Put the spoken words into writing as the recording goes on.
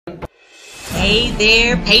Hey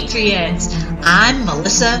there, Patriots. I'm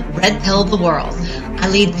Melissa Red Pill the World. I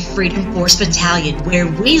lead the Freedom Force Battalion, where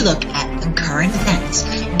we look at the current events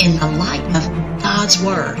in the light of God's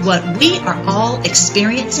Word. What we are all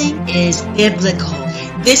experiencing is biblical.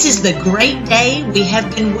 This is the great day we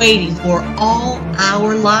have been waiting for all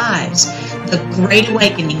our lives. The Great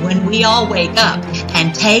Awakening, when we all wake up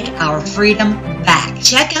and take our freedom back.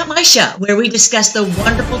 Check out my show where we discuss the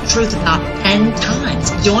wonderful truth about end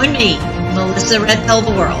times. Join me, Melissa Red Pill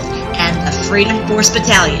the World, and the Freedom Force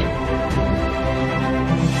Battalion.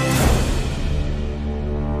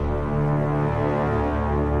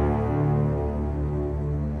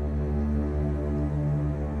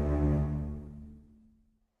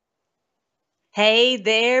 Hey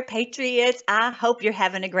there, Patriots. I hope you're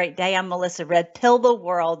having a great day. I'm Melissa Red Pill the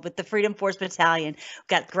World with the Freedom Force Battalion. We've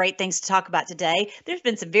got great things to talk about today. There's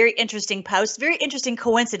been some very interesting posts, very interesting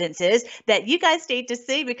coincidences that you guys need to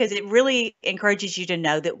see, because it really encourages you to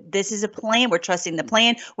know that this is a plan. We're trusting the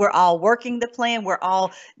plan. We're all working the plan. We're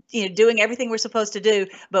all doing everything we're supposed to do,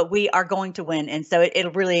 but we are going to win. And so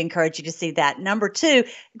it'll really encourage you to see that. Number two,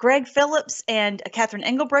 Greg Phillips and Catherine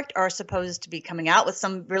Engelbrecht are supposed to be coming out with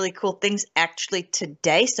some really cool things actually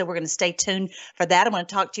today. So we're going to stay tuned for that. I want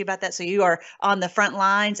to talk to you about that, so you are on the front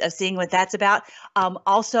lines of seeing what that's about.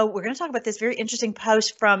 Also, we're going to talk about this very interesting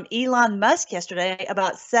post from Elon Musk yesterday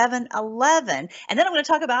about 7-Eleven. And then I'm going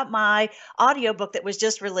to talk about my audiobook that was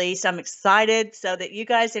just released. I'm excited so that you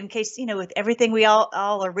guys, in case, with everything we all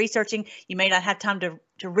are researching, you may not have time to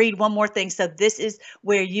read one more thing. So this is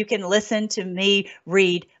where you can listen to me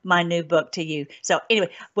read my new book to you. So anyway,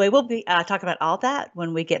 we will be talking about all that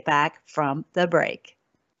when we get back from the break.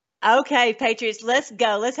 Okay, Patriots, let's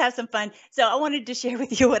go. Let's have some fun. So I wanted to share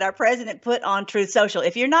with you what our president put on Truth Social.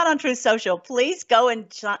 If you're not on Truth Social, please go and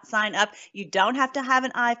sign up. You don't have to have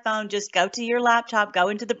an iPhone. Just go to your laptop, go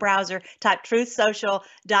into the browser, type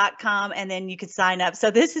truthsocial.com, and then you can sign up.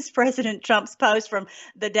 So this is President Trump's post from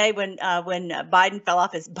the day when Biden fell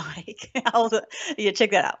off his bike. Yeah,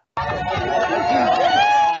 check that out.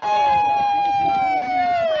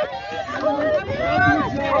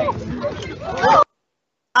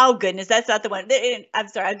 Oh, goodness, that's not the one. I'm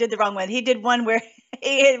sorry, I did the wrong one. He did one where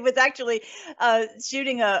he was actually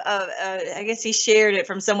shooting I guess he shared it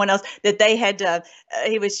from someone else, that they had,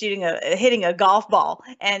 he was hitting a golf ball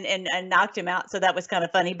and knocked him out. So that was kind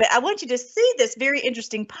of funny. But I want you to see this very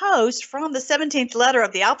interesting post from the 17th letter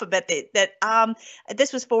of the alphabet that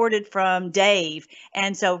this was forwarded from Dave.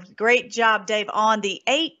 And so great job, Dave. On the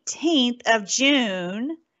 18th of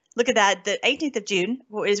June, look at that. The 18th of June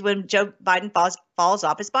is when Joe Biden falls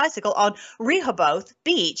off his bicycle on Rehoboth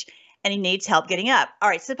Beach, and he needs help getting up. All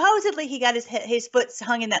right. Supposedly he got his foot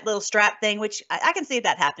hung in that little strap thing, which I can see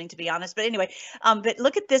that happening, to be honest. But anyway, but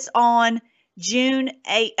look at this on June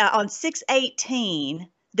 8, on 6/18.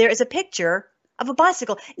 There is a picture of a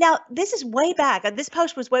bicycle. Now, this is way back. This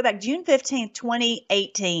post was way back, June 15th,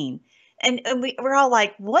 2018. And we're all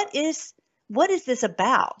like, what is this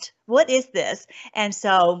about? What is this? And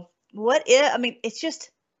so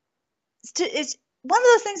it's one of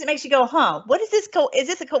those things that makes you go, what is this? Is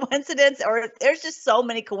this a coincidence? Or there's just so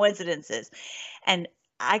many coincidences. And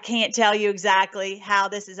I can't tell you exactly how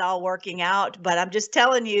this is all working out, but I'm just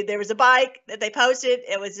telling you, there was a bike that they posted.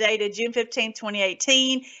 It was dated June 15th,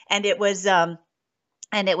 2018. And it has the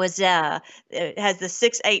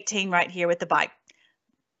 6/18 right here with the bike.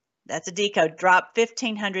 That's a decode. Drop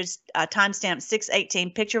 1500 timestamp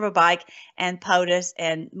 6/18, picture of a bike, and POTUS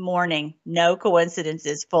and morning. No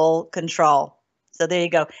coincidences, full control. So there you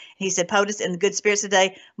go. He said POTUS in the good spirits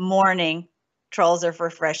today, morning. Trolls are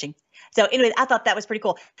refreshing. So anyway, I thought that was pretty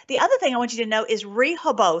cool. The other thing I want you to know is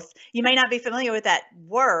Rehoboth. You may not be familiar with that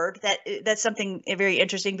word. That's something very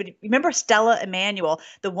interesting. But remember Stella Emanuel,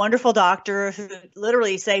 the wonderful doctor who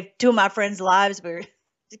literally saved two of my friends' lives to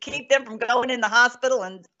keep them from going in the hospital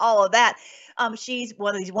and all of that. She's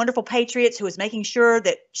one of these wonderful patriots who was making sure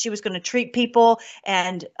that she was going to treat people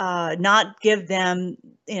and not give them,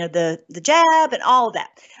 the jab and all of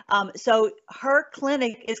that. So her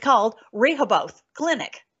clinic is called Rehoboth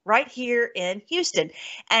Clinic right here in Houston.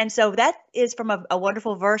 And so that is from a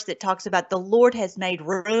wonderful verse that talks about the Lord has made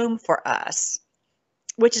room for us,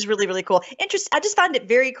 which is really, really cool. I just find it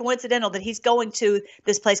very coincidental that he's going to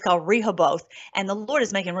this place called Rehoboth, and the Lord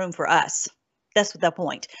is making room for us. That's the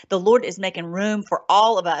point. The Lord is making room for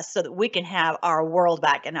all of us so that we can have our world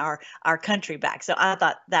back and our country back. So I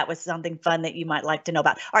thought that was something fun that you might like to know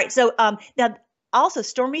about. All right. So now also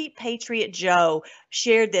Stormy Patriot Joe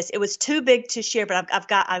shared this. It was too big to share, but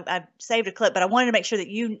I've saved a clip, but I wanted to make sure that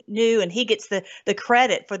you knew, and he gets the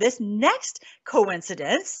credit for this next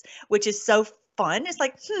coincidence, which is so fun. It's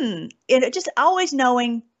like, just always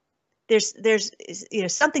knowing there's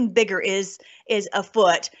something bigger is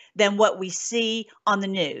afoot than what we see on the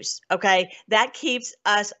news. Okay, that keeps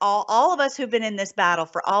us all of us who've been in this battle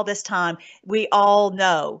for all this time. We all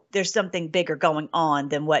know there's something bigger going on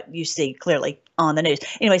than what you see clearly on the news.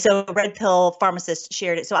 Anyway, so Red Pill Pharmacist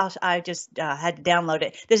shared it, so I just had to download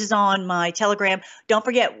it. This is on my Telegram. Don't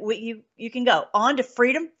forget, you can go on to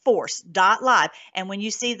freedomforce.live, and when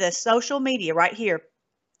you see the social media right here,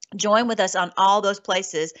 join with us on all those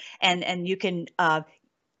places, and you can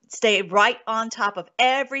stay right on top of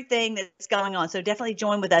everything that's going on. So definitely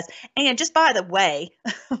join with us. And just by the way,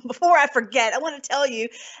 before I forget, I want to tell you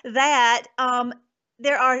that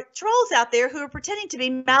there are trolls out there who are pretending to be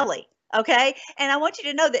Melly. Okay. And I want you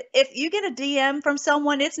to know that if you get a DM from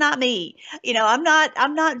someone, it's not me. I'm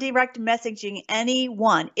not direct messaging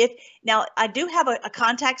anyone. Now I do have a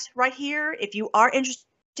contact right here. If you are interested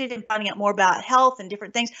in finding out more about health and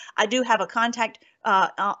different things, I do have a contact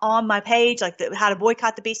on my page, like how to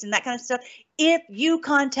boycott the beast and that kind of stuff. If you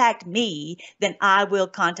contact me, then I will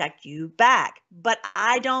contact you back. But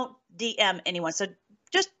I don't DM anyone. So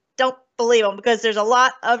just don't believe them, because there's a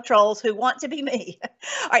lot of trolls who want to be me.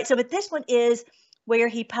 All right. So, but this one is where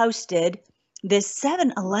he posted this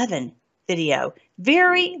 7-Eleven video.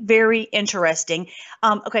 Very, very interesting.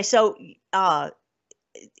 Okay. So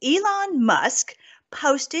Elon Musk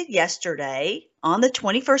posted yesterday on the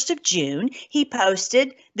 21st of June, he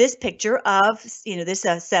posted this picture of, this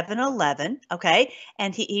 7-Eleven. Okay.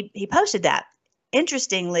 And he posted that.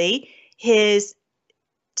 Interestingly, his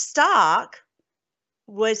stock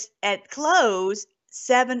was at close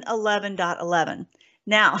 7-Eleven.11.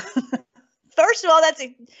 Now, first of all, that's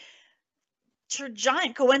a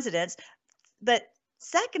giant coincidence. But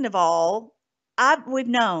second of all, we've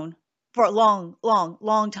known for a long, long,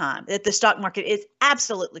 long time that the stock market is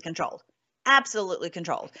absolutely controlled. Absolutely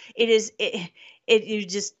controlled. You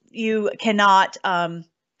cannot,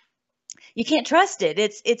 you can't trust it.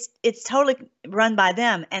 It's totally run by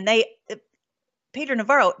them. And Peter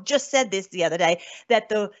Navarro just said this the other day, that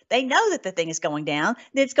they know that the thing is going down,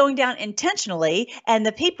 that it's going down intentionally. And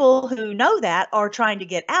the people who know that are trying to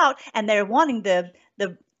get out, and they're wanting the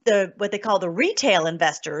what they call the retail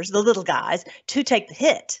investors, the little guys, to take the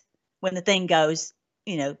hit when the thing goes,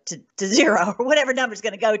 to zero or whatever number it's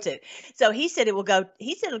going to go to. So he said it'll go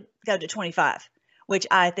to 25, which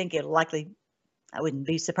I think it'll likely, I wouldn't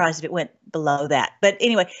be surprised if it went below that. But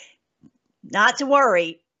anyway, not to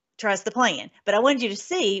worry, trust the plan. But I wanted you to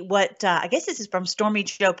see what, I guess this is from Stormy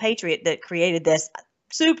Joe Patriot that created this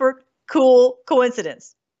super cool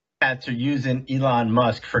coincidence. Are using Elon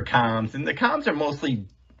Musk for comms, and the comms are mostly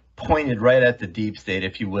pointed right at the deep state,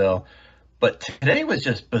 if you will. But today was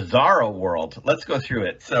just bizarro world. Let's go through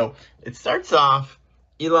it. So it starts off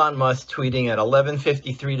Elon Musk tweeting at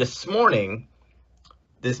 11:53 this morning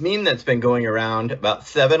this meme that's been going around about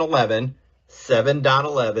 7-Eleven,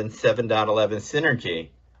 7.11, 7.11 synergy.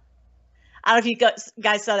 I don't know if you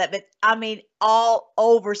guys saw that, but I mean, all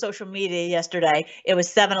over social media yesterday, it was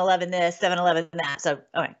 7-Eleven this, 7-Eleven that. So,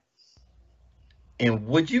 all right. And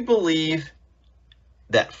would you believe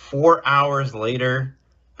that 4 hours later,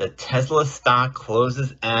 the Tesla stock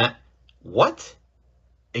closes at what?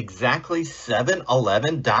 Exactly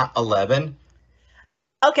 7-Eleven.11?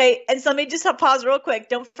 Okay, and so let me just pause real quick.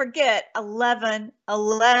 Don't forget,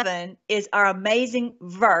 11:11 is our amazing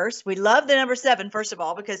verse. We love the number 7, first of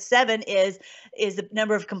all, because 7 is the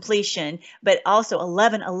number of completion, but also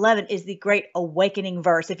 11:11 is the great awakening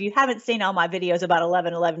verse. If you haven't seen all my videos about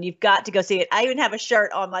 11:11, you've got to go see it. I even have a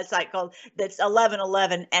shirt on my site called that's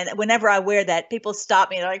 11:11, and whenever I wear that, people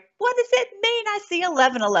stop me and they're like, "What does it mean?" I see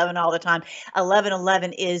 11:11 all the time.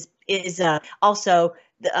 11:11 is also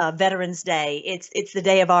Veterans Day. It's the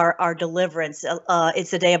day of our deliverance.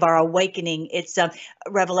 It's the day of our awakening. It's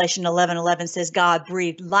Revelation 11:11 says God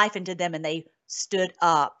breathed life into them and they stood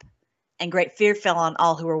up, and great fear fell on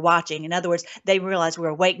all who were watching. In other words, they realized we're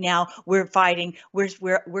awake now. We're fighting. We're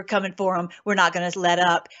coming for them. We're not going to let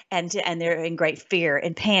up, and they're in great fear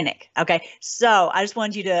and panic. Okay, so I just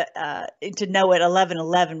wanted you to know what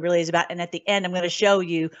 11:11 really is about. And at the end, I'm going to show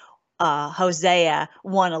you Hosea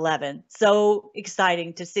 1:11. So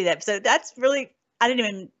exciting to see that. So that's really, I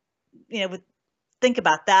didn't even, think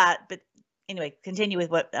about that. But anyway, continue with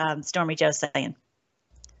what Stormy Joe's saying.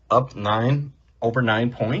 Up over 9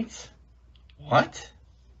 points. What?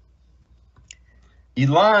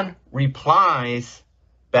 Elon replies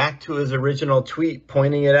back to his original tweet,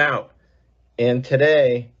 pointing it out. And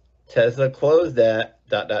today, Tesla closed at ...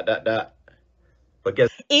 But guess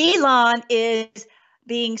Elon is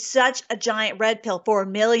being such a giant red pill for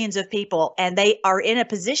millions of people, and they are in a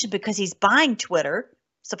position because he's buying Twitter,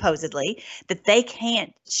 supposedly, that they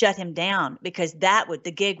can't shut him down because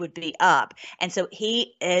the gig would be up. And so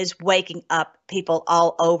he is waking up people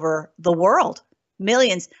all over the world,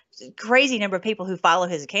 millions, crazy number of people who follow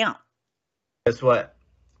his account. Guess what?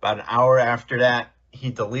 About an hour after that, he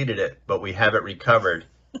deleted it, but we have it recovered.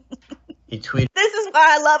 He tweeted. This is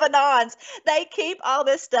why I love Anons. They keep all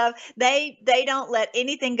this stuff. They don't let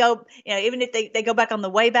anything go. Even if they go back on the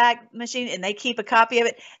Wayback Machine and they keep a copy of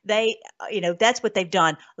it, that's what they've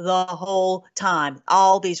done the whole time.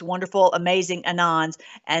 All these wonderful, amazing Anons,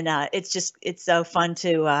 and it's so fun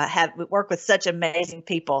to work with such amazing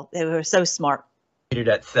people. They were so smart. Tweeted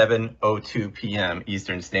at 7:02 p.m.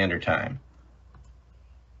 Eastern Standard Time.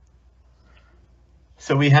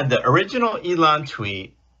 So we had the original Elon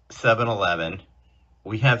tweet, 7:11.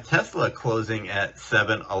 We have Tesla closing at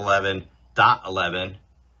 7:11.11.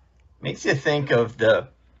 Makes you think of the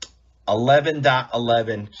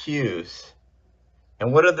 11.11 Qs.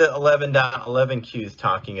 And what are the 11.11 Qs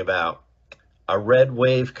talking about? A red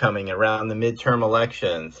wave coming around the midterm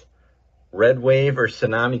elections. Red wave or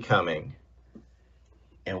tsunami coming.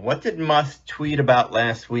 And what did Musk tweet about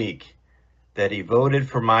last week? That he voted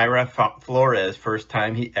for Mayra Flores, first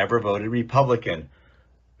time he ever voted Republican.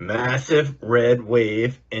 Massive red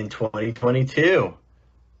wave in 2022.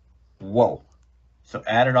 Whoa. So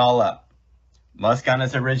add it all up. Musk on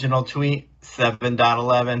his original tweet,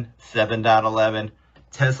 7.11, 7.11.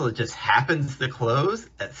 Tesla just happens to close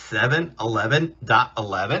at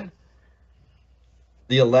 7:11.11.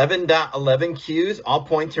 The 11.11 Qs all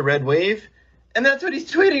point to red wave, and that's what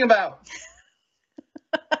he's tweeting about.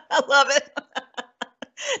 I love it.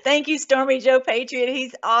 Thank you, Stormy Joe Patriot.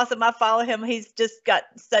 He's awesome. I follow him. He's just got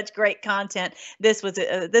such great content. This was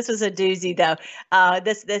a doozy, though.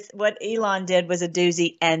 What Elon did was a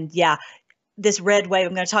doozy, and yeah, this red wave.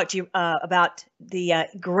 I'm going to talk to you about the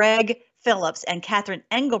Greg Phillips and Catherine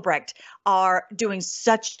Engelbrecht are doing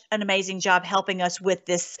such an amazing job helping us with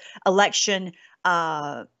this election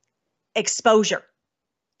exposure,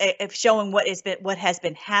 of showing what has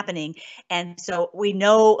been happening. And so we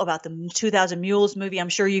know about the 2000 Mules movie. I'm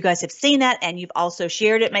sure you guys have seen that, and you've also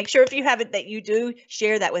shared it. Make sure if you haven't that you do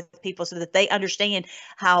share that with people so that they understand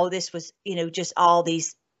how this was, just all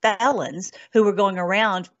these felons who were going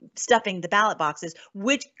around stuffing the ballot boxes,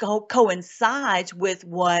 which coincides with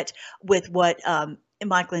what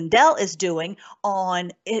Mike Lindell is doing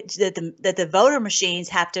on it, that the voter machines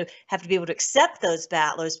have to be able to accept those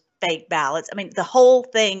fake ballots. I mean, the whole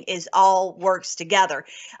thing all works together.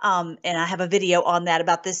 And I have a video on that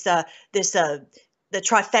about the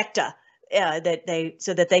trifecta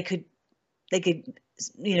that they could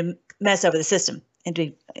mess over the system and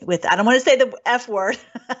be with. I don't want to say the F word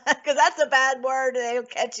because that's a bad word. They'll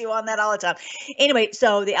catch you on that all the time. Anyway,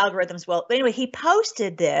 so the algorithms will. But anyway, he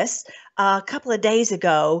posted this a couple of days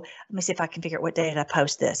ago. Let me see if I can figure out what day did I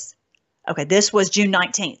post this. Okay, this was June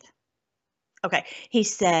 19th. Okay, he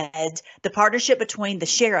said the partnership between the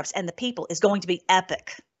sheriffs and the people is going to be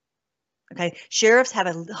epic. Okay, sheriffs have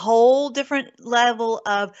a whole different level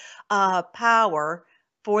of power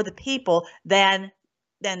for the people than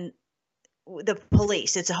the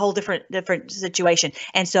police. It's a whole different situation,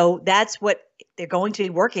 and so that's what they're going to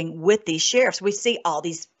be working with these sheriffs. We see all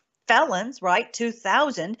these felons, right?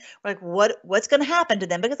 2,000. We're like, what's going to happen to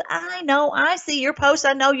them? Because I see your posts.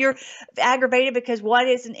 I know you're aggravated because why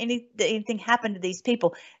isn't anything happened to these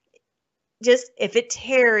people? Just if it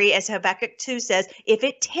tarry, as Habakkuk 2 says, if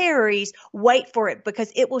it tarries, wait for it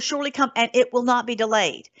because it will surely come and it will not be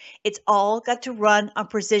delayed. It's all got to run on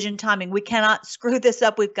precision timing. We cannot screw this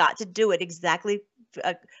up. We've got to do it exactly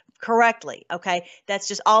correctly. Okay. That's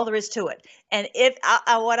just all there is to it. And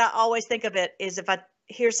what I always think of it is if I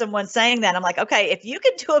hear someone saying that, I'm like, okay, if you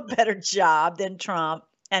can do a better job than Trump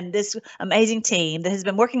and this amazing team that has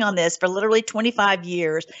been working on this for literally 25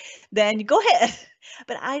 years, then go ahead.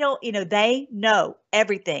 But I don't, they know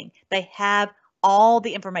everything. They have all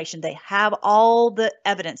the information. They have all the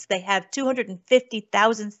evidence. They have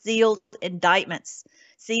 250,000 sealed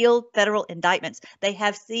federal indictments. They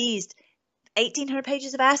have seized 1,800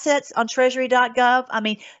 pages of assets on treasury.gov. I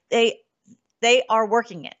mean, they are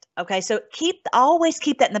working it. Okay. So always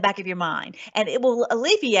keep that in the back of your mind, and it will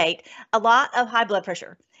alleviate a lot of high blood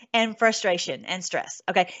pressure and frustration and stress.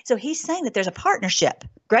 Okay. So he's saying that there's a partnership,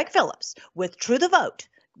 Greg Phillips with True the Vote,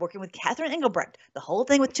 working with Catherine Engelbrecht, the whole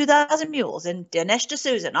thing with 2000 Mules and Dinesh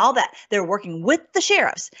D'Souza and all that. They're working with the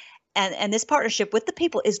sheriffs, and this partnership with the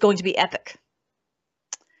people is going to be epic.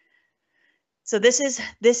 So this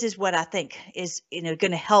is what I think is going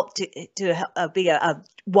to help to be a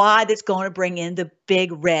why that's going to bring in the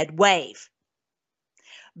big red wave.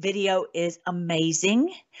 Video is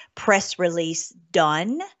amazing. Press release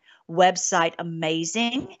done. Website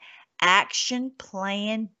amazing. Action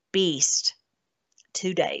plan beast.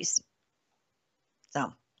 2 days.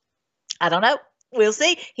 So I don't know. We'll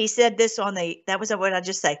see. He said this on that was what I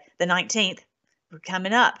just say, the 19th. We're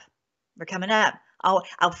coming up. We're coming up. Oh,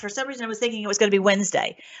 for some reason I was thinking it was going to be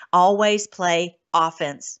Wednesday. Always play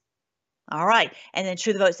offense. All right. And then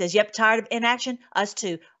True the Vote says, yep, tired of inaction? Us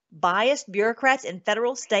too. Biased bureaucrats in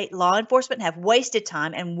federal, state law enforcement have wasted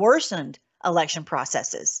time and worsened election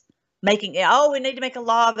processes. We need to make a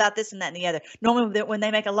law about this and that and the other. Normally, when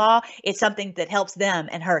they make a law, it's something that helps them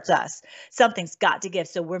and hurts us. Something's got to give.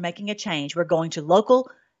 So we're making a change. We're going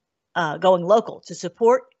local to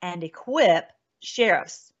support and equip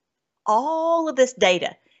sheriffs. All of this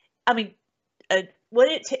data. I mean,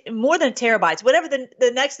 more than terabytes, whatever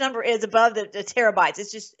the next number is above the terabytes.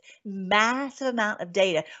 It's just massive amount of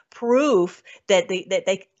data, proof that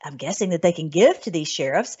I'm guessing that they can give to these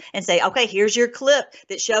sheriffs and say, okay, here's your clip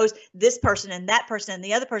that shows this person and that person and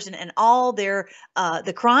the other person and all their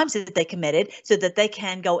the crimes that they committed, so that they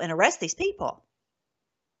can go and arrest these people.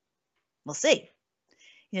 We'll see.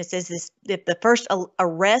 It says this: if the first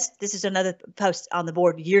arrest, this is another post on the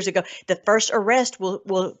board years ago, the first arrest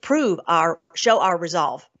will show our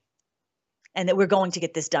resolve, and that we're going to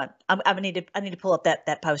get this done. I need to pull up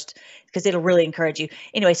that post because it'll really encourage you.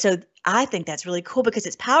 Anyway, so I think that's really cool because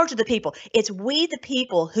it's power to the people. It's we the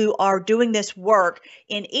people who are doing this work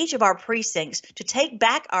in each of our precincts to take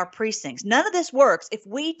back our precincts. None of this works if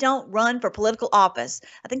we don't run for political office.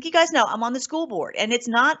 I think you guys know I'm on the school board, and it's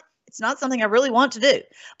not something I really want to do,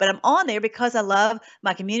 but I'm on there because I love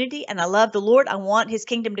my community and I love the Lord. I want his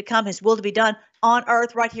kingdom to come, his will to be done on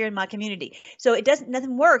earth right here in my community. So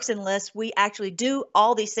nothing works unless we actually do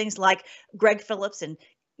all these things like Greg Phillips and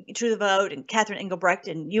True the Vote and Catherine Engelbrecht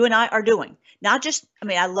and you and I are doing. Not just,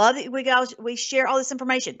 I love that we share all this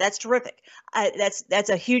information. That's terrific. That's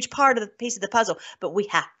a huge part of the piece of the puzzle, but we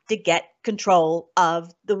have to get control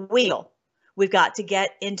of the wheel. We've got to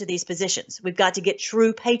get into these positions. We've got to get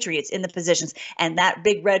true patriots in the positions, and that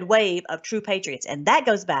big red wave of true patriots. And that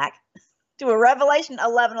goes back to a Revelation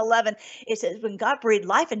 11:11. It says, when God breathed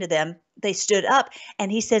life into them, they stood up,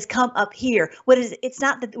 and he says, come up here. What is it? It's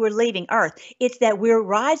not that we're leaving earth. It's that we're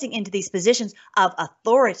rising into these positions of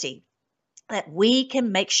authority, that we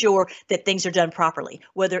can make sure that things are done properly,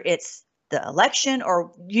 whether it's the election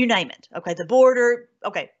or you name it. Okay, the border.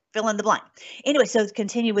 Okay, fill in the blank. Anyway, so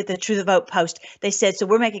continue with the True the Vote post. They said, so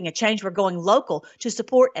we're making a change. We're going local to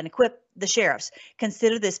support and equip the sheriffs.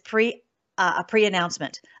 Consider this a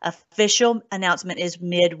pre-announcement. Official announcement is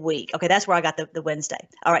midweek. Okay, that's where I got the Wednesday.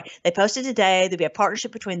 All right, they posted today. There'll be a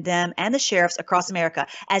partnership between them and the sheriffs across America,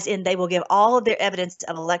 as in they will give all of their evidence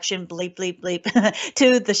of election bleep, bleep, bleep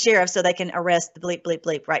to the sheriff so they can arrest the bleep, bleep,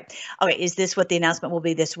 bleep, right? Okay, is this what the announcement will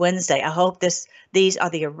be this Wednesday? I hope these are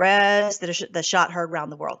the arrests that are the shot heard around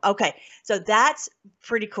the world. Okay, so that's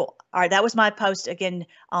pretty cool. All right, that was my post again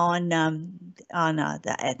at the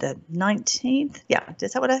 19th. Yeah,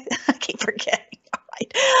 is that what I keep forgetting?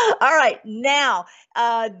 All right. Now,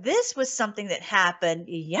 this was something that happened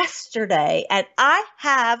yesterday, and I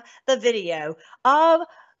have the video of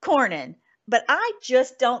Cornyn, but I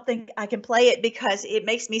just don't think I can play it because it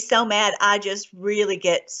makes me so mad. I just really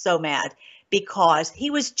get so mad because he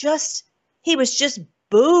was just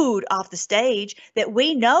booed off the stage. That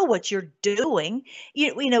we know what you're doing.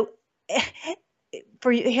 You know,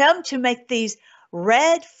 for him to make these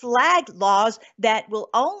red flag laws that will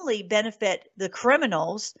only benefit the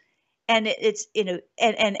criminals, and it's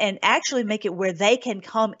and actually make it where they can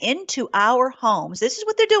come into our homes. This is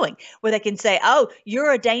what they're doing, where they can say, oh,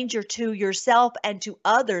 you're a danger to yourself and to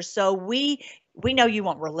others, so we know you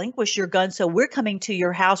won't relinquish your gun, so we're coming to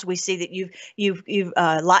your house. We see that you've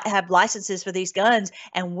have licenses for these guns,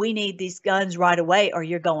 and we need these guns right away, or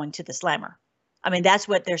you're going to the slammer. That's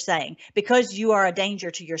what they're saying. Because you are a danger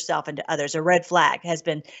to yourself and to others, a red flag has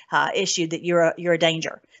been issued that you're a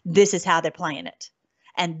danger. This is how they're playing it,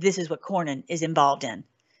 and this is what Cornyn is involved in.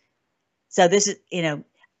 So this is,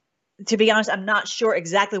 to be honest, I'm not sure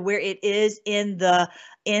exactly where it is in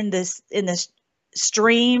this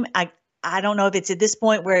stream. I don't know if it's at this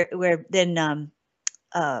point where then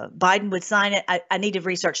Biden would sign it. I need to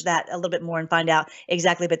research that a little bit more and find out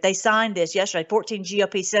exactly. But they signed this yesterday. 14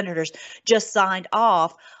 GOP senators just signed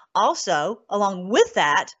off. Also, along with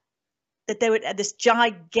that they would this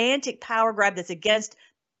gigantic power grab that's against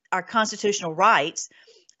our constitutional rights.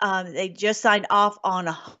 they just signed off on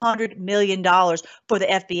 $100 million for the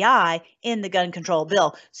FBI in the gun control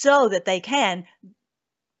bill so that they can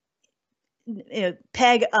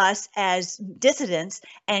peg us as dissidents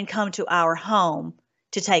and come to our home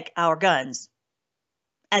to take our guns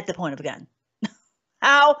at the point of a gun.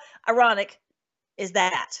 How ironic is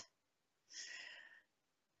that?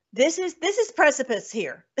 This is precipice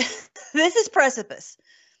here. This is precipice.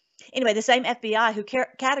 Anyway, the same FBI who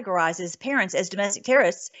categorizes parents as domestic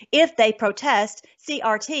terrorists if they protest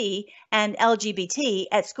CRT and LGBT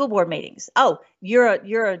at school board meetings. Oh, you're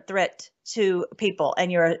a threat to people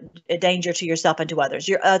and you're a danger to yourself and to others.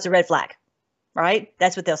 It's a red flag, right?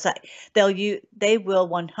 That's what they'll say. They will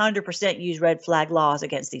 100% use red flag laws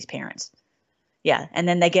against these parents. Yeah, and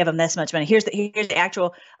then they give them this much money. Here's the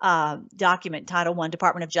actual document, Title I,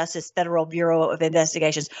 Department of Justice, Federal Bureau of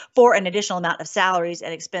Investigations, for an additional amount of salaries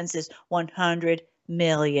and expenses, $100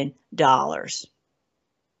 million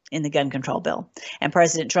in the gun control bill. And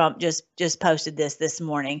President Trump just posted this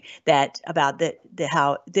morning about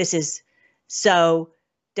how this is so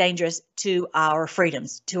dangerous to our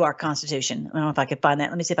freedoms, to our Constitution. I don't know if I can find that.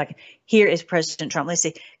 Let me see if I can. Here is President Trump. Let's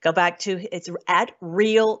see. Go back to, it's at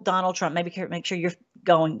real Donald Trump. Maybe make sure you're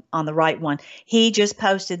going on the right one. He just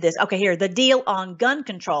posted this. Okay, here. The deal on gun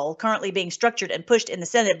control currently being structured and pushed in the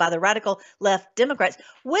Senate by the radical left Democrats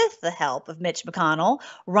with the help of Mitch McConnell,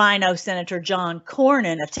 Rhino Senator John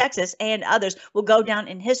Cornyn of Texas, and others will go down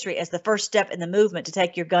in history as the first step in the movement to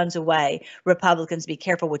take your guns away. Republicans, be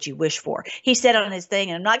careful what you wish for. He said on his thing,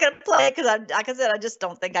 and I'm not going to play it because, like I said, I just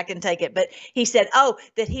don't think I can take it. But he said,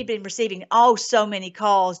 that he'd been receiving so many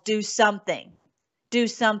calls. Do something. Do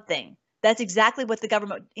something. That's exactly what the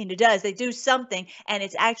government does. They do something, and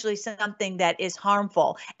it's actually something that is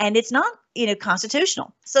harmful, and it's not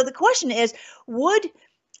constitutional. So the question is,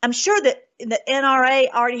 I'm sure that the NRA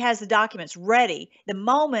already has the documents ready. The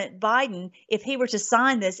moment Biden, if he were to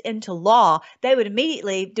sign this into law, they would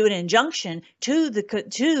immediately do an injunction to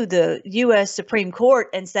the U.S. Supreme Court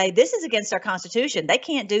and say, this is against our Constitution. They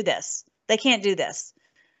can't do this. They can't do this.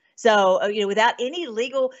 So, without any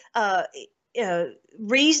legal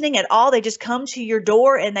reasoning at all, they just come to your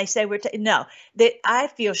door and they say, no. I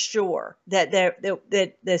feel sure that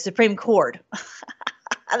the Supreme Court,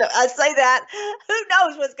 I say that, who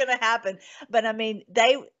knows what's going to happen? But I mean,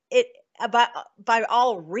 by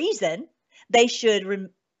all reason, they should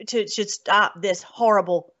stop this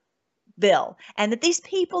horrible bill, and that these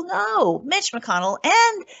people know, Mitch McConnell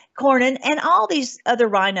and Cornyn and all these other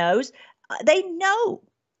rhinos, they know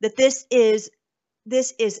that this is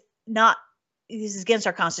against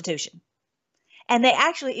our Constitution, and they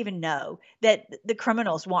actually even know that the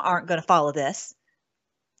criminals aren't going to follow this.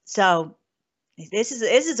 So this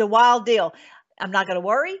is a wild deal. I'm not going to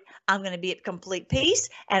worry. I'm going to be at complete peace,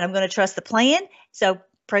 and I'm going to trust the plan. So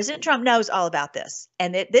President Trump knows all about this,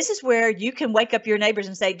 and this is where you can wake up your neighbors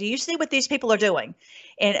and say, "Do you see what these people are doing?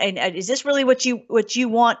 And is this really what you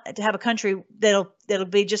want to have a country that'll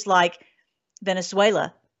be just like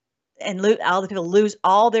Venezuela, and all the people lose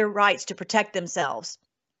all their rights to protect themselves?"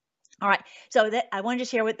 All right. So I wanted to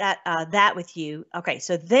share with that with you. Okay.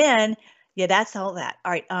 So then, yeah, that's all that.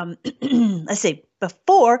 All right. Let's see.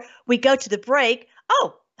 Before we go to the break,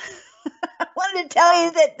 I wanted to tell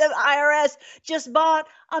you that the IRS just bought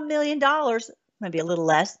 $1 million, maybe a little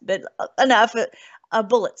less, but enough,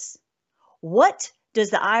 bullets. What does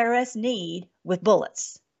the IRS need with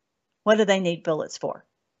bullets? What do they need bullets for?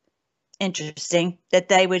 Interesting that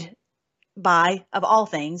they would buy, of all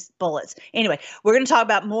things, bullets. Anyway, we're going to talk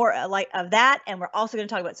about more of that, and we're also going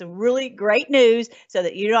to talk about some really great news so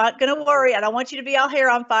that you're not going to worry. I don't want you to be all hair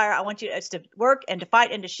on fire. I want you to work and to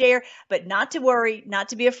fight and to share, but not to worry, not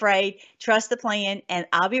to be afraid. Trust the plan, and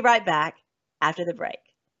I'll be right back after the break.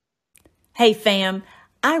 Hey, fam.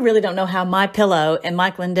 I really don't know how MyPillow and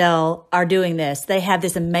Mike Lindell are doing this. They have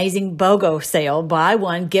this amazing BOGO sale, buy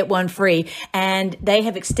one, get one free, and they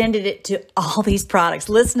have extended it to all these products.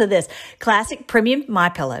 Listen to this. Classic Premium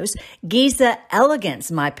MyPillows, Giza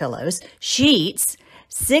Elegance MyPillows, sheets,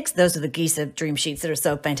 those are the Giza Dream Sheets that are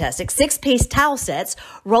so fantastic, 6-piece towel sets,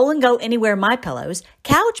 Roll and Go Anywhere MyPillows,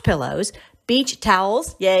 couch pillows, beach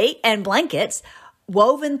towels, yay, and blankets,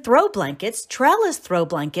 woven throw blankets, trellis throw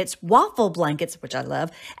blankets, waffle blankets, which I love,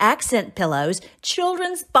 accent pillows,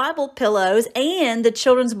 children's Bible pillows, and the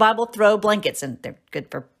children's Bible throw blankets. And they're good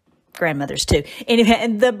for grandmothers too. Anyway,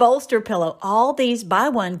 and the bolster pillow, all these buy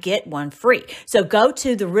one, get one free. So go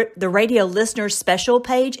to the radio listeners special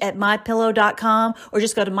page at mypillow.com, or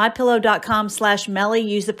just go to mypillow.com/Melly,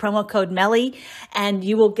 use the promo code Melly, and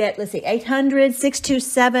you will get,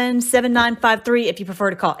 800-627-7953 if you prefer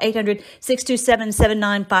to call,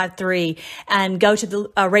 800-627-7953, and go to the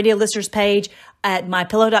radio listeners page at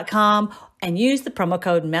mypillow.com and use the promo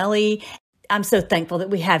code Melly. I'm so thankful that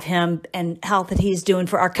we have him and how that he's doing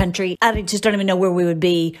for our country. I just don't even know where we would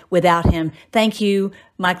be without him. Thank you,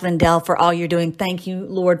 Mike Lindell, for all you're doing. Thank you,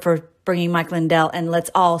 Lord, for bringing Mike Lindell, and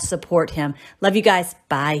let's all support him. Love you guys.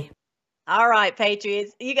 Bye. All right,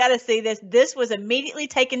 Patriots, you got to see this. This was immediately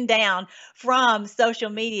taken down from social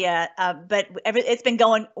media, but it's been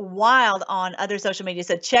going wild on other social media.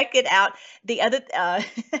 So check it out. The other,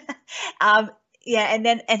 yeah,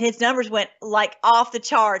 and his numbers went like off the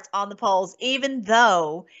charts on the polls, even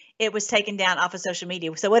though it was taken down off of social media.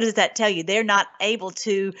 So what does that tell you? They're not able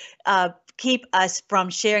to keep us from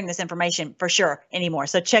sharing this information for sure anymore.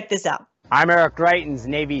 So check this out. I'm Eric Drayton's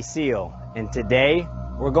Navy SEAL, and today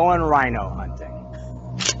we're going rhino hunting.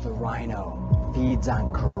 The rhino feeds on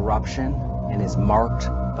corruption and is marked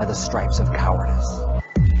by the stripes of cowardice.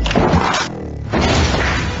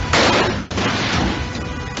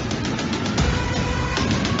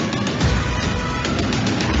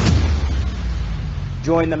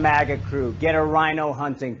 Join the MAGA crew. Get a rhino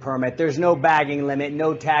hunting permit. There's no bagging limit,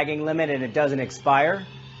 no tagging limit, and it doesn't expire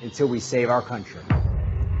until we save our country.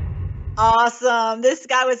 Awesome. This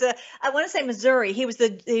guy was I want to say Missouri. He was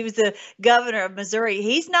the governor of Missouri.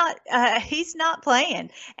 He's not playing,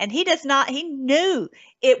 and he knew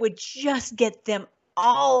it would just get them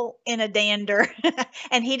all in a dander,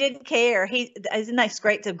 and he didn't care. Isn't that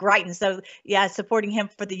great to Greitens? So yeah, supporting him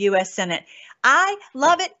for the U.S. Senate. I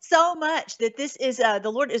love it so much that this is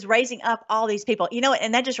the Lord is raising up all these people. You know,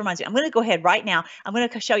 and that just reminds me. I'm going to go ahead right now. I'm going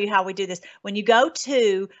to show you how we do this. When you go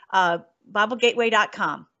to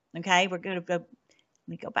BibleGateway.com, okay, we're going to go. Let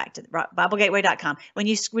me go back to BibleGateway.com. When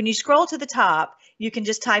you scroll to the top, you can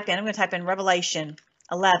just type in. I'm going to type in Revelation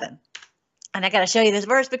 11. And I got to show you this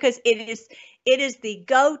verse because it is the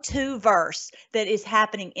go-to verse that is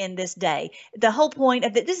happening in this day. The whole point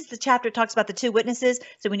of this is the chapter that talks about the two witnesses.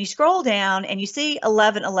 So when you scroll down and you see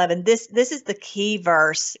 11:11, this is the key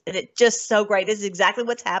verse, and it's just so great. This is exactly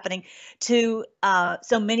what's happening to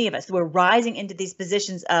so many of us. We're rising into these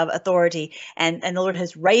positions of authority, and the Lord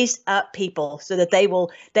has raised up people so that they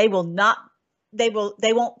won't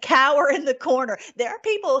cower in the corner. There are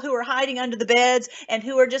people who are hiding under the beds and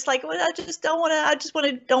who are just like, well, don't want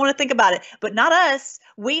to think about it. But not us.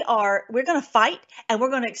 We're going to fight, and we're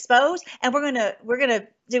going to expose, and we're going to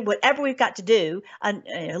do whatever we've got to do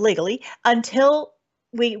legally until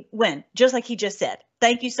we win, just like he just said.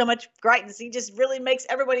 Thank you so much, Greitens. He just really makes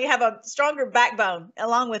everybody have a stronger backbone,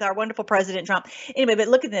 along with our wonderful President Trump. Anyway, but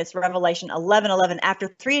look at this, Revelation 11:11. After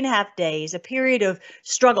 3.5 days, a period of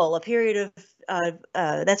struggle, a period of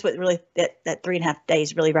that's what really that 3.5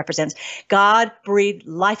 days really represents. God breathed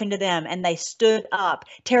life into them, and they stood up.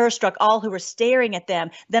 Terror struck all who were staring at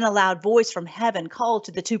them. Then a loud voice from heaven called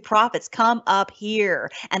to the two prophets, "Come up here."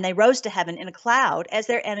 And they rose to heaven in a cloud as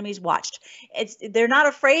their enemies watched. They're not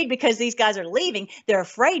afraid because these guys are leaving. They're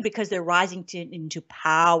afraid because they're rising into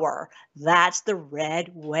power. That's the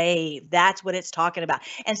red wave. That's what it's talking about.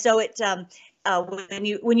 And so when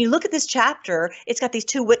you look at this chapter, it's got these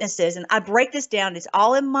two witnesses, and I break this down. It's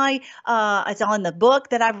all in it's all in the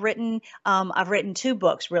book that I've written. I've written 2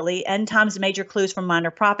 books, really: End Times, Major Clues from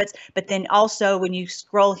Minor Prophets. But then also, when you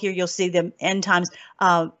scroll here, you'll see the End Times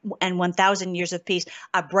and 1,000 Years of Peace.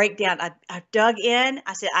 I break down. I dug in.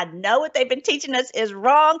 I said, I know what they've been teaching us is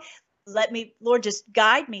wrong. Let me, Lord, just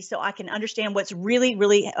guide me so I can understand what's really,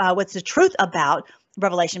 what's the truth about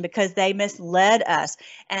Revelation, because they misled us.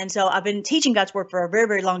 And so I've been teaching God's word for a very,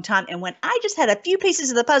 very long time. And when I just had a few pieces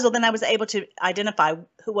of the puzzle, then I was able to identify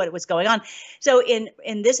what was going on. So in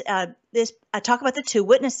this, I talk about the two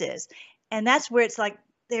witnesses, and that's where it's like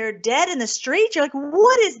they're dead in the street. You're like,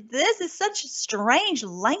 what is this? It's such strange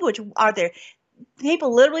language. Are there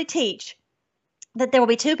people literally teach that there will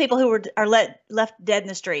be 2 people who are left dead in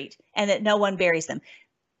the street and that no one buries them?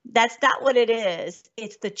 That's not what it is.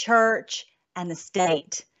 It's the church and the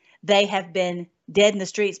state. They have been dead in the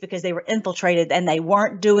streets because they were infiltrated and they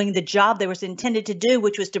weren't doing the job they were intended to do,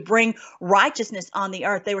 which was to bring righteousness on the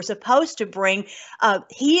earth. They were supposed to bring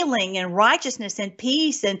healing and righteousness and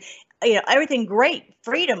peace and everything great,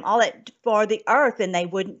 freedom, all that for the earth, and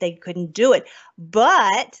they couldn't do it.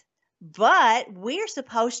 But But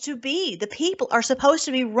the people are supposed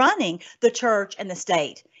to be running the church and the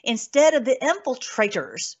state instead of the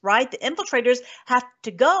infiltrators, right? The infiltrators have to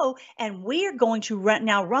go, and we're going to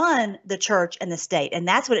run the church and the state. And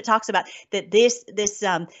that's what it talks about, that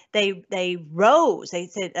they rose. They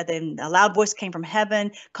said, then a loud voice came from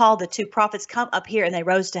heaven, called the two prophets, come up here, and they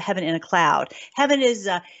rose to heaven in a cloud. Heaven is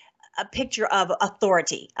a picture of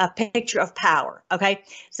authority, a picture of power. Okay.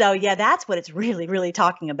 So yeah, that's what it's really, really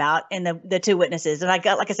talking about in the two witnesses. And like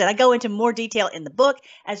I said, I go into more detail in the book,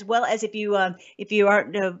 as well as if you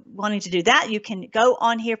aren't wanting to do that, you can go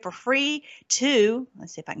on here for free to,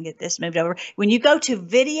 let's see if I can get this moved over. When you go to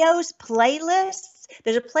videos, playlists,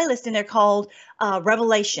 there's a playlist in there called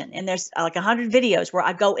Revelation, and there's like 100 videos where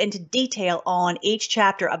I go into detail on each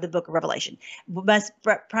chapter of the book of Revelation. But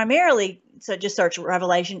primarily, so just search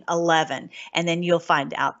Revelation 11, and then you'll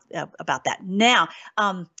find out about that. Now,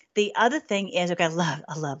 the other thing is, okay, I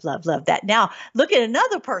love that. Now, look at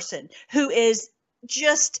another person who is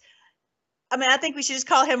just, I mean, I think we should just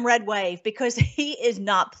call him Red Wave, because he is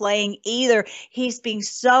not playing either. He's being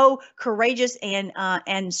so courageous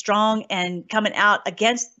and strong and coming out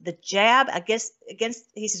against the jab.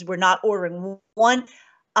 He says, we're not ordering one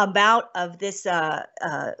amount of this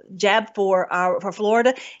jab for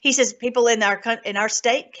Florida. He says people in our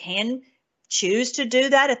state can choose to do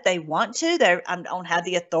that if they want to. I don't have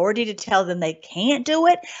the authority to tell them they can't do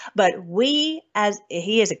it, but he as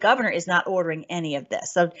a governor is not ordering any of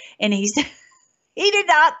this. So, and he did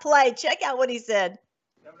not play. Check out what he said.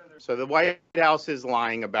 So the White House is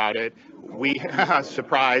lying about it. We not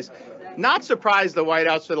surprised the White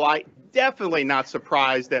House would lie. Definitely not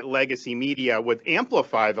surprised that legacy media would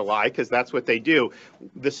amplify the lie, because that's what they do.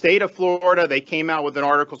 The state of Florida, they came out with an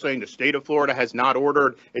article saying the state of Florida has not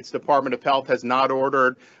ordered, its Department of Health has not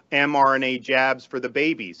ordered mRNA jabs for the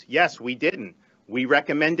babies. Yes, we didn't. We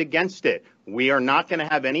recommend against it. We are not going to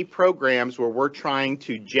have any programs where we're trying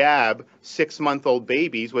to jab 6-month-old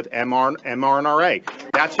babies with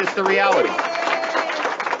mRNA. That's just the reality.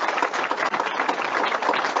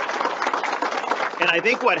 And I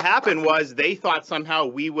think what happened was they thought somehow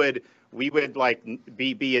we would like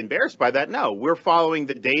be embarrassed by that. No, we're following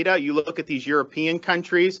the data. You look at these European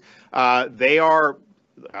countries, they are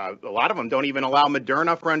a lot of them don't even allow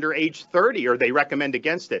Moderna for under age 30, or they recommend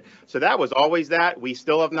against it. So that was always that. We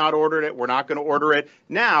still have not ordered it. We're not going to order it.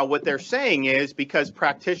 Now, what they're saying is because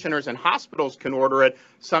practitioners and hospitals can order it,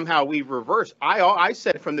 somehow we've reversed. I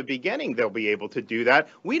said from the beginning they'll be able to do that.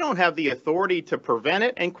 We don't have the authority to prevent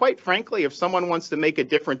it. And quite frankly, if someone wants to make a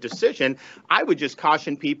different decision, I would just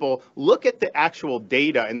caution people, look at the actual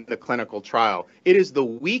data in the clinical trial. It is the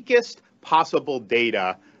weakest possible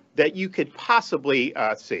data that you could possibly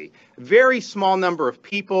see. Very small number of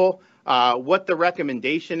people. What the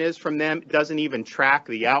recommendation is from them doesn't even track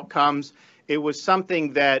the outcomes. It was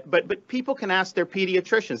something that, but people can ask their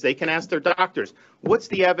pediatricians. They can ask their doctors. What's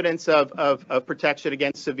the evidence of protection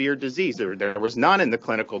against severe disease? There was none in the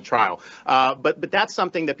clinical trial. But that's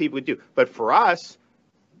something that people would do. But for us,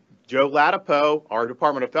 Joe Latipo, our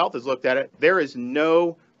Department of Health, has looked at it. There is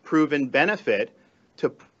no proven benefit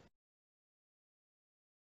to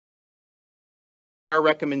our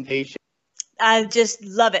recommendation. I just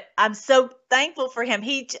love it. I'm so thankful for him.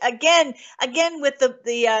 He again with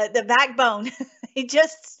the backbone. He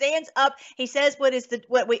just stands up. He says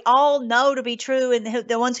what we all know to be true, and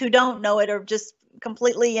the ones who don't know it are just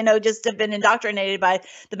completely, just have been indoctrinated by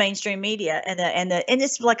the mainstream media, and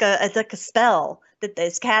it's like a spell that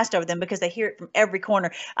is cast over them because they hear it from every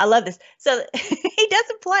corner. I love this. So he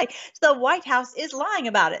doesn't play. So the White House is lying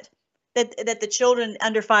about it, that the children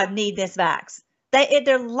under 5 need this vax.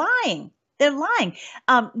 They're lying. They're lying.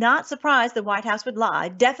 Not surprised the White House would lie.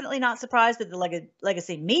 Definitely not surprised that the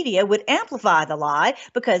legacy media would amplify the lie,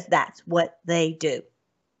 because that's what they do.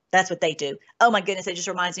 That's what they do. Oh, my goodness. It just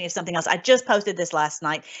reminds me of something else. I just posted this last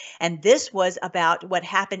night, and this was about what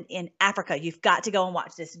happened in Africa. You've got to go and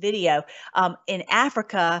watch this video. In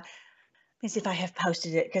Africa, let me see if I have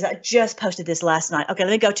posted it, because I just posted this last night. Okay,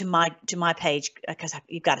 let me go to my page, because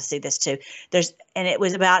you've got to see this too. And it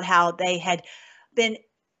was about how they had been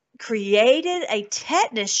created a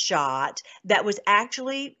tetanus shot that was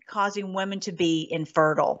actually causing women to be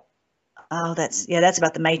infertile. Oh, that's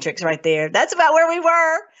about the Matrix right there. That's about where we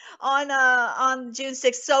were on June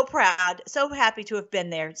 6th. So proud, so happy to have been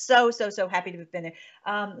there. So happy to have been there.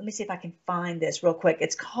 Let me see if I can find this real quick.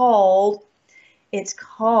 It's called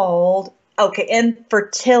okay,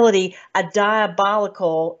 Infertility, a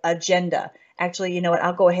Diabolical Agenda. Actually, you know what?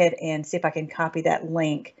 I'll go ahead and see if I can copy that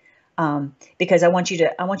link. Because I want you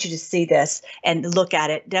to see this and look at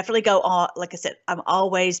it. Definitely go on. Like I said, I'm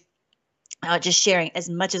always just sharing as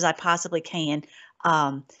much as I possibly can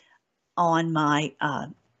on my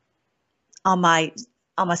on my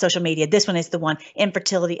on my social media. This one is the one,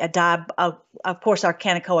 infertility, of course, our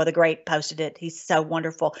Kanikoa the Great posted it. He's so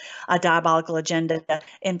wonderful. A diabolical agenda,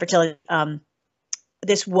 infertility.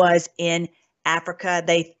 This was in Africa.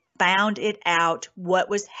 They found it out what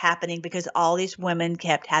was happening because all these women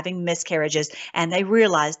kept having miscarriages, and they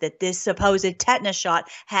realized that this supposed tetanus shot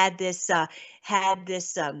had this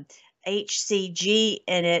HCG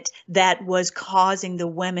in it that was causing the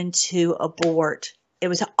women to abort. It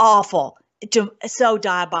was awful. So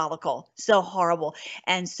diabolical, so horrible.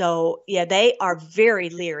 And so, yeah, they are very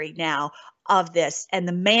leery now of this. And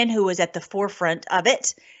the man who was at the forefront of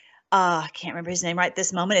it, I can't remember his name right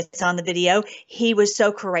this moment. It's on the video. He was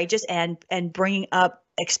so courageous and bringing up,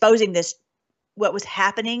 exposing this, what was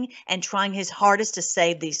happening, and trying his hardest to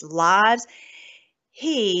save these lives.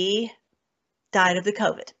 He died of the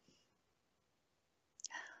COVID.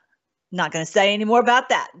 Not going to say any more about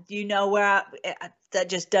that. You know where that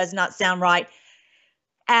just does not sound right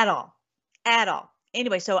at all, at all.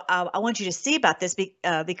 Anyway, so I want you to see about this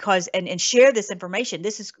because and share this information.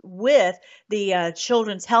 This is with the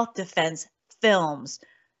Children's Health Defense Films,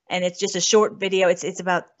 and it's just a short video. It's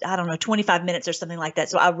about, I don't know, 25 minutes or something like that.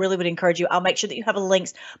 So I really would encourage you. I'll make sure that you have the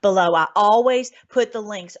links below. I always put the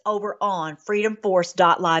links over on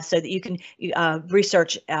freedomforce.live so that you can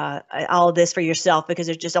research all of this for yourself, because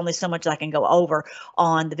there's just only so much I can go over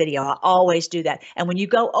on the video. I always do that. And when you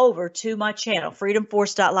go over to my channel,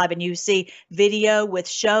 freedomforce.live, and you see video with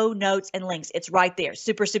show notes and links, it's right there.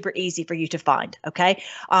 Super, super easy for you to find. Okay.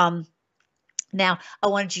 Now, I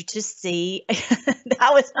wanted you to see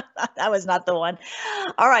that was not the one.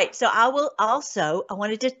 All right. So I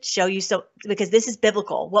wanted to show you, so because this is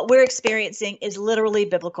biblical. What we're experiencing is literally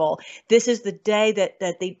biblical. This is the day that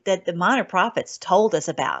the minor prophets told us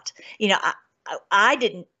about. You know, I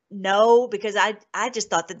didn't know, because I just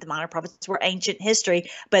thought that the minor prophets were ancient history,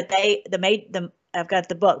 but I've got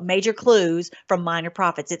the book Major Clues from Minor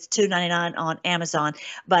Prophets. It's $2.99 on Amazon.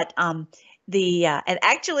 But and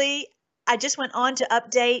actually, I just went on to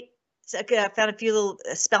update. So I found a few little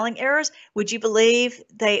spelling errors. Would you believe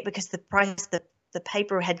because the price, the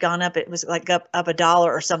paper had gone up. It was like up $1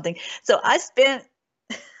 or something. So I'm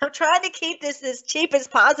trying to keep this as cheap as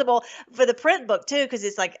possible for the print book too, because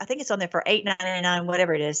it's like, I think it's on there for $8.99,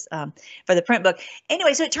 whatever it is, for the print book.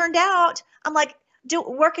 Anyway, so it turned out, I'm like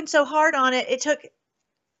working so hard on it.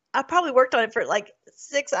 I probably worked on it for like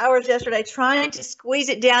 6 hours yesterday, trying to squeeze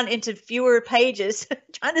it down into fewer pages,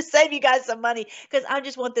 trying to save you guys some money, because I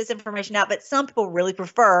just want this information out. But some people really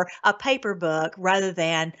prefer a paper book rather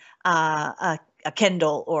than a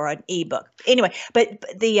Kindle or an ebook. Anyway, but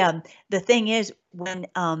the thing is, when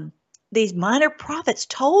these minor prophets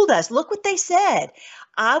told us, look what they said.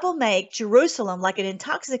 I will make Jerusalem like an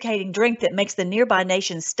intoxicating drink that makes the nearby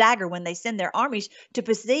nations stagger when they send their armies to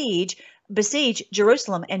besiege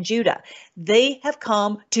Jerusalem and Judah. They have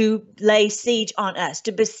come to lay siege on us,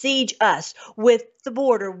 to besiege us with the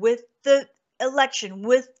border, with the election,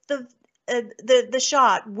 with the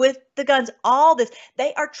shot, with the guns, all this.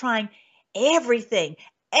 They are trying everything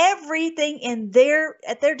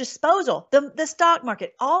at their disposal. The stock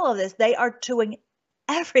market, all of this, they are doing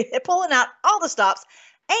they're pulling out all the stops,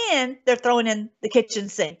 and they're throwing in the kitchen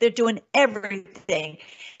sink. They're doing everything.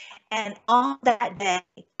 And on that day,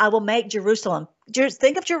 I will make Jerusalem.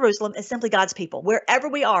 Think of Jerusalem as simply God's people, wherever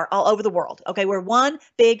we are, all over the world. Okay, we're one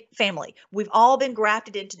big family. We've all been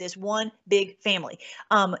grafted into this one big family.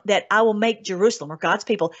 That I will make Jerusalem, or God's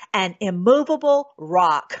people, an immovable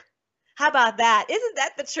rock. How about that? Isn't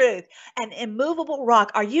that the truth? An immovable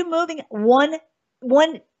rock. Are you moving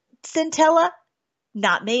one scintilla?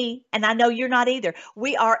 Not me. And I know you're not either.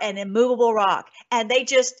 We are an immovable rock. And they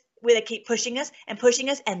keep pushing us,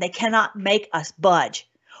 and they cannot make us budge.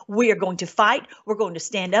 We are going to fight. We're going to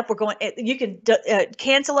stand up. You can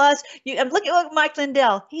cancel us. Look at Mike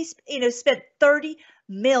Lindell. He's spent $30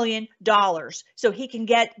 million so he can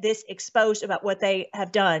get this exposed about what they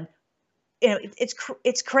have done.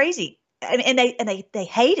 It's crazy. And they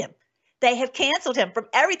hate him. They have canceled him from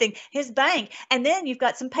everything, his bank. And then you've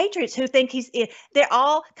got some patriots who think they're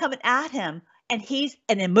all coming at him, and he's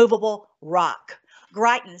an immovable rock.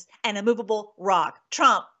 Greitens, an immovable rock.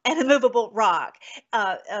 Trump, an immovable rock.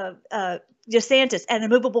 DeSantis, an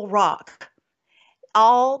immovable rock.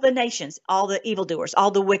 All the nations, all the evildoers,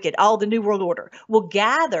 all the wicked, all the New World Order will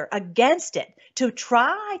gather against it to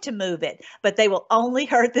try to move it, but they will only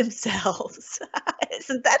hurt themselves.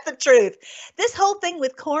 Isn't that the truth? This whole thing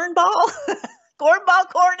with cornball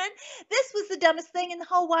Cornyn, this was the dumbest thing in the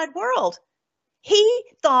whole wide world. He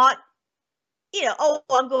thought oh,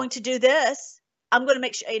 I'm going to do this. I'm going to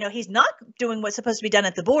make sure, he's not doing what's supposed to be done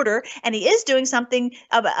at the border, and he is doing something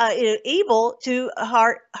evil to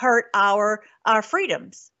hurt our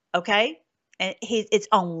freedoms. Okay, and it's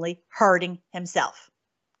only hurting himself.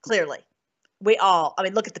 Clearly,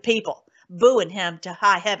 look at the people booing him to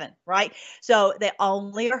high heaven, right? So they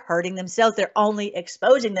only are hurting themselves. They're only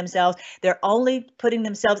exposing themselves. They're only putting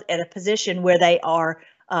themselves in a position where they are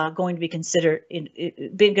going to be considered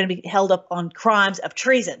going to be held up on crimes of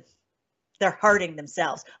treason. They're hurting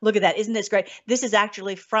themselves. Look at that. Isn't this great? This is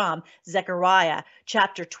actually from Zechariah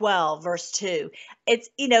chapter 12, verse 2. It's,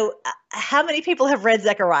 how many people have read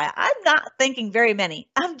Zechariah? I'm not thinking very many.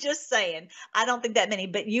 I'm just saying, I don't think that many,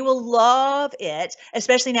 but you will love it,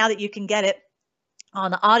 especially now that you can get it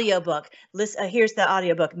on the audiobook. Here's the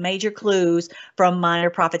audiobook, Major Clues from Minor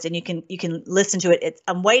Prophets, and you can listen to it.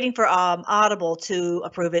 I'm waiting for Audible to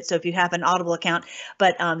approve it, so if you have an Audible account,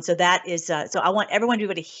 but so that is so I want everyone to be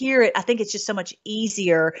able to hear it. I think it's just so much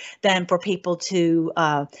easier than for people to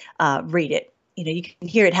read it. You can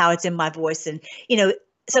hear it how it's in my voice, and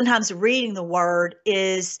sometimes reading the word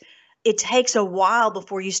it takes a while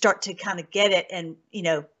before you start to kind of get it, and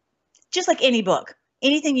just like any book.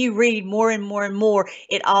 Anything you read more and more and more,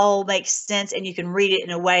 it all makes sense, and you can read it in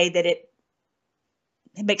a way that it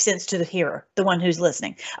makes sense to the hearer, the one who's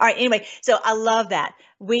listening. All right, anyway, so I love that.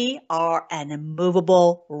 We are an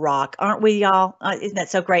immovable rock, aren't we, y'all? Isn't that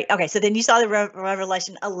so great? Okay, so then you saw the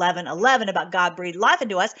Revelation 11:11 about God breathed life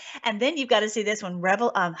into us, and then you've got to see this one,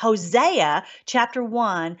 Hosea chapter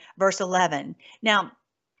 1, verse 11. Now,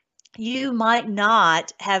 you might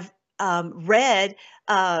not have read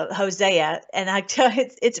Hosea, and I tell you,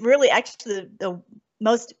 it's really actually the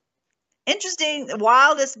most interesting,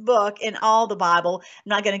 wildest book in all the Bible. I'm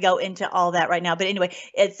not going to go into all that right now, but anyway,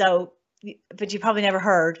 but you probably never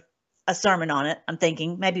heard a sermon on it. I'm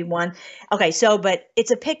thinking maybe one. Okay, but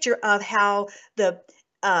it's a picture of how the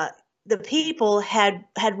people had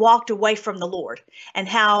walked away from the Lord, and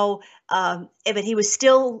how but he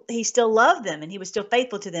still loved them, and he was still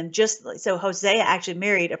faithful to them. So Hosea actually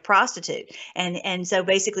married a prostitute, and so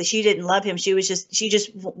basically she didn't love him. She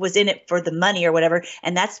just was in it for the money or whatever,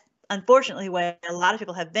 and that's unfortunately what a lot of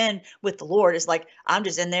people have been with the Lord. Is like, I'm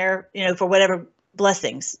just in there, for whatever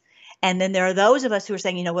blessings. And then there are those of us who are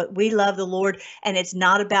saying, what, we love the Lord, and it's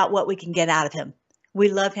not about what we can get out of him. We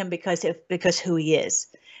love him because who he is.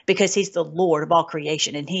 Because he's the Lord of all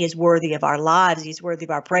creation, and he is worthy of our lives. He's worthy of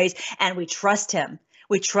our praise, and we trust him.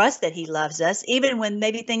 We trust that he loves us, even when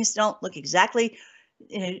maybe things don't look exactly.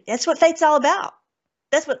 That's what faith's all about.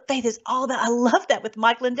 That's what faith is all about. I love that with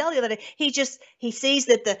Mike Lindell the other day. He sees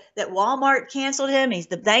that that Walmart canceled him.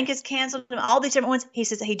 The bank has canceled him. All these different ones. He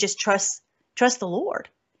says he just trusts the Lord.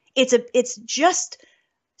 It's just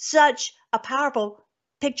such a powerful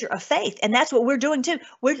picture of faith, and that's what we're doing too.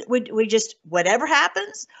 We just, whatever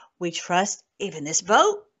happens, we trust. Even this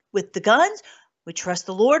vote with the guns, we trust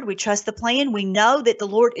the Lord. We trust the plan. We know that the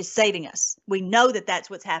Lord is saving us. We know that that's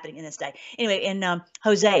what's happening in this day. Anyway, in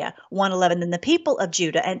Hosea 1:11, then the people of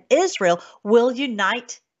Judah and Israel will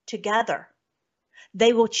unite together.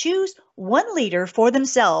 They will choose one leader for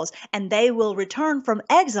themselves, and they will return from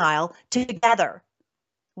exile together.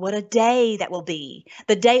 What a day that will be,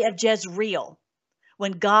 the day of Jezreel,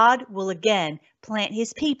 when God will again plant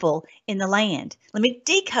his people in the land. Let me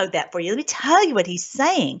decode that for you. Let me tell you what he's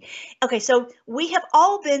saying. Okay, so we have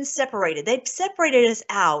all been separated. They've separated us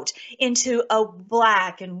out into a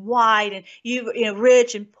black and white, and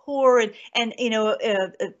rich and poor, and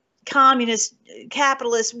communist,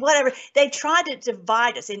 capitalist, whatever. They tried to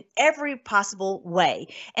divide us in every possible way.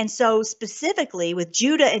 And so specifically with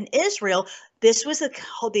Judah and Israel, this was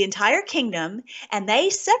the entire kingdom, and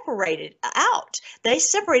they separated out. They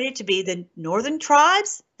separated to be the northern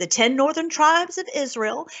tribes, the 10 northern tribes of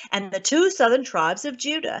Israel, and the 2 southern tribes of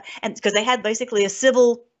Judah. And because they had basically a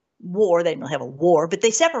civil war. They didn't have a war, but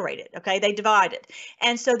they separated. Okay, they divided,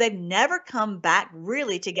 and so they've never come back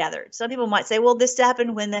really together. Some people might say, well, this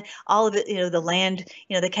happened when all of it, the land,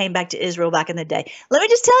 they came back to Israel back in the day. Let me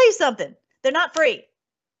just tell you something. They're not free.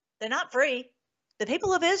 They're not free. The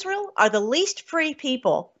people of Israel are the least free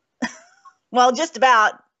people, well, just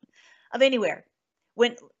about of anywhere.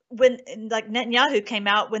 When like Netanyahu came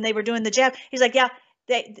out when they were doing the jab, he's like, yeah,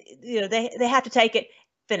 they have to take it.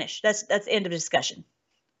 Finish. That's the end of the discussion.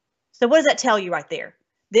 So what does that tell you right there?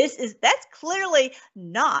 That's clearly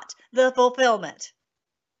not the fulfillment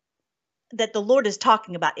that the Lord is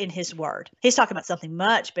talking about in his word. He's talking about something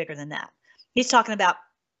much bigger than that. He's talking about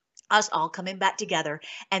us all coming back together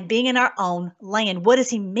and being in our own land. What does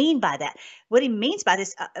he mean by that? What he means by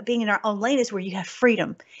this being in our own land is where you have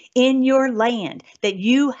freedom in your land, that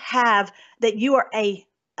you have that you are a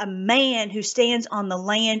man who stands on the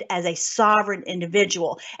land as a sovereign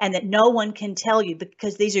individual, and that no one can tell you,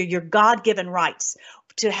 because these are your God-given rights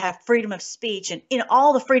to have freedom of speech and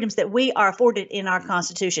all the freedoms that we are afforded in our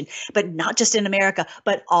Constitution, but not just in America,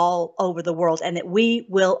 but all over the world, and that we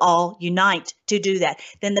will all unite to do that.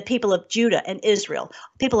 Then the people of Judah and Israel,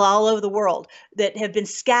 people all over the world that have been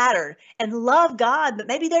scattered and love God, but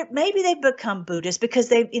maybe they've become Buddhist because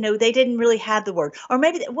they didn't really have the word, or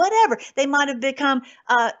maybe whatever, they might have become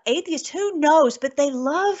atheists. Who knows? But they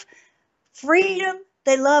love freedom.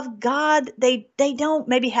 They love God. They don't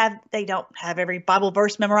have every Bible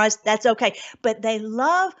verse memorized. That's okay. But they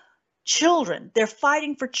love children. They're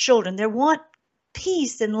fighting for children. They want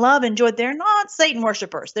peace and love and joy. They're not Satan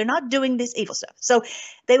worshipers. They're not doing this evil stuff. So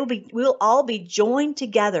we'll all be joined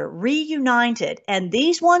together, reunited. And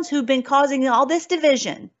these ones who've been causing all this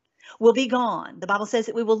division will be gone. The Bible says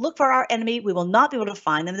that we will look for our enemy. We will not be able to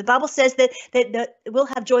find them. The Bible says that we'll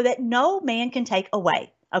have joy that no man can take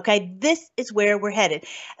away. Okay, this is where we're headed.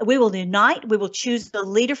 We will unite. We will choose the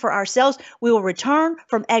leader for ourselves. We will return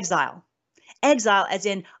from exile. Exile, as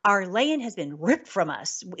in our land has been ripped from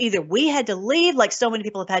us. Either we had to leave, like so many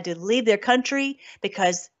people have had to leave their country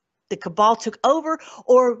because the cabal took over,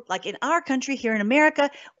 or like in our country here in America,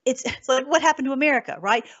 it's like, what happened to America,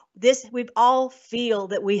 right? We all feel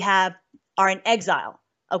that we are in exile.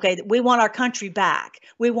 Okay, we want our country back.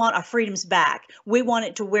 We want our freedoms back. We want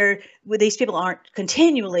it to where these people aren't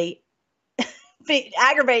continually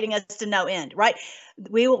aggravating us to no end, right?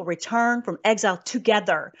 We will return from exile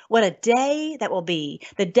together. What a day that will be,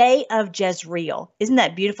 the day of Jezreel. Isn't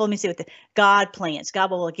that beautiful? Let me see what God plants. God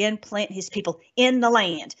will again plant his people in the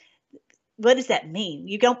land. What does that mean?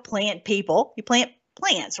 You don't plant people, you plant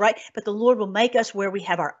plants, right? But the Lord will make us where we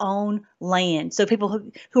have our own land. So people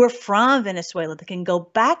who are from Venezuela, they can go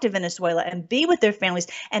back to Venezuela and be with their families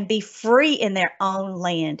and be free in their own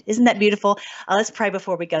land. Isn't that beautiful? Let's pray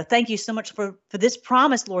before we go. Thank you so much for this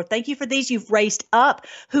promise, Lord. Thank you for these you've raised up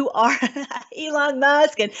who are Elon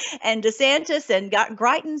Musk and DeSantis and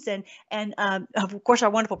Greitens and of course our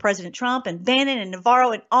wonderful President Trump and Bannon and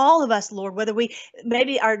Navarro and all of us, Lord,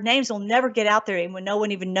 maybe our names will never get out there and when no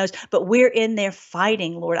one even knows, but we're in there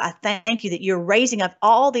fighting, Lord. I thank you that you're raising up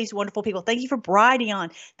all these wonderful people. Thank you for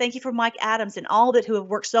Brighteon. Thank you for Mike Adams and all that who have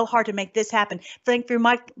worked so hard to make this happen. Thank you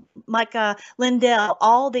for Mike Lindell,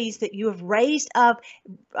 all these that you have raised up.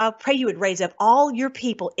 I pray you would raise up all your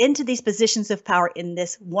people into these positions of power in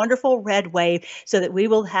this wonderful red wave so that we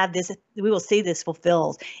will see this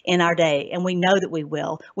fulfilled in our day. And we know that we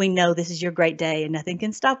will. We know this is your great day and nothing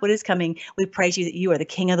can stop what is coming. We praise you that you are the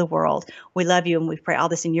King of the world. We love you and we pray all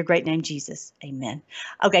this in your great name, Jesus. Amen.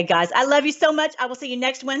 Okay, guys, I love you so much. I will see you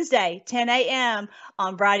next Wednesday, 10 a.m.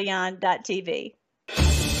 on Brighteon.tv.